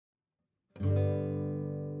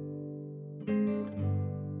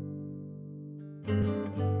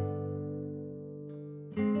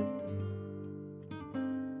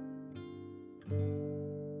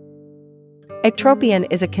Ectropion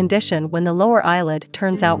is a condition when the lower eyelid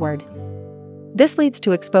turns outward. This leads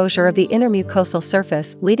to exposure of the inner mucosal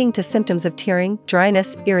surface, leading to symptoms of tearing,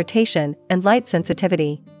 dryness, irritation, and light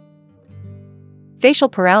sensitivity. Facial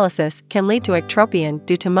paralysis can lead to ectropion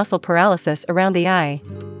due to muscle paralysis around the eye.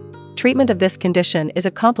 Treatment of this condition is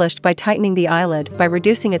accomplished by tightening the eyelid by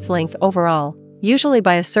reducing its length overall, usually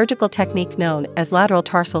by a surgical technique known as lateral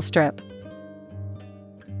tarsal strip.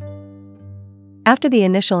 After the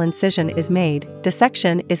initial incision is made,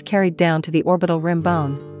 dissection is carried down to the orbital rim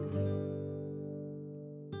bone.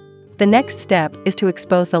 The next step is to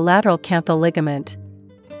expose the lateral canthal ligament.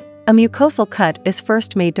 A mucosal cut is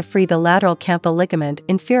first made to free the lateral canthal ligament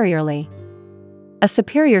inferiorly. A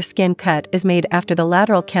superior skin cut is made after the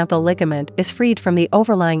lateral canthal ligament is freed from the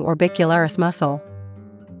overlying orbicularis muscle.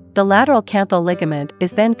 The lateral canthal ligament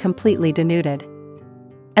is then completely denuded.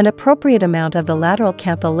 An appropriate amount of the lateral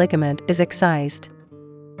canthal ligament is excised.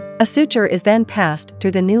 A suture is then passed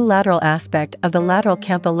through the new lateral aspect of the lateral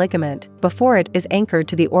canthal ligament before it is anchored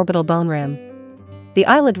to the orbital bone rim. The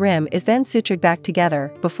eyelid rim is then sutured back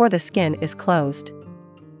together before the skin is closed.